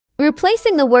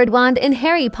Replacing the word wand in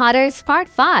Harry Potter's Part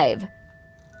 5.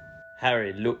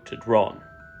 Harry looked at Ron,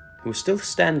 who was still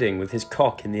standing with his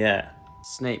cock in the air.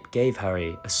 Snape gave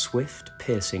Harry a swift,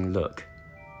 piercing look.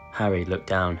 Harry looked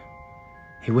down.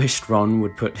 He wished Ron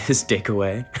would put his dick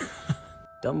away.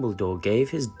 Dumbledore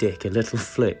gave his dick a little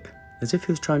flip, as if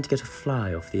he was trying to get a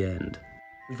fly off the end.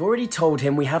 "We've already told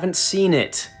him we haven't seen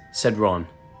it," said Ron.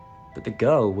 But the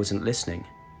girl wasn't listening.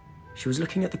 She was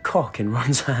looking at the cock in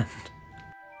Ron's hand.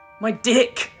 "My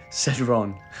dick," said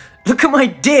Ron. "Look at my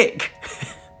dick!"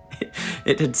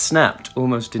 It had snapped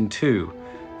almost in two,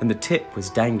 and the tip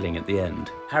was dangling at the end.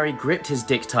 Harry gripped his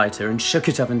dick tighter and shook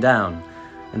it up and down,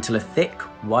 until a thick,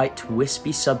 white,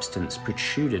 wispy substance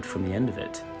protruded from the end of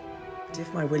it.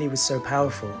 If my willy was so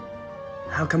powerful,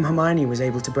 how come Hermione was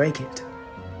able to break it?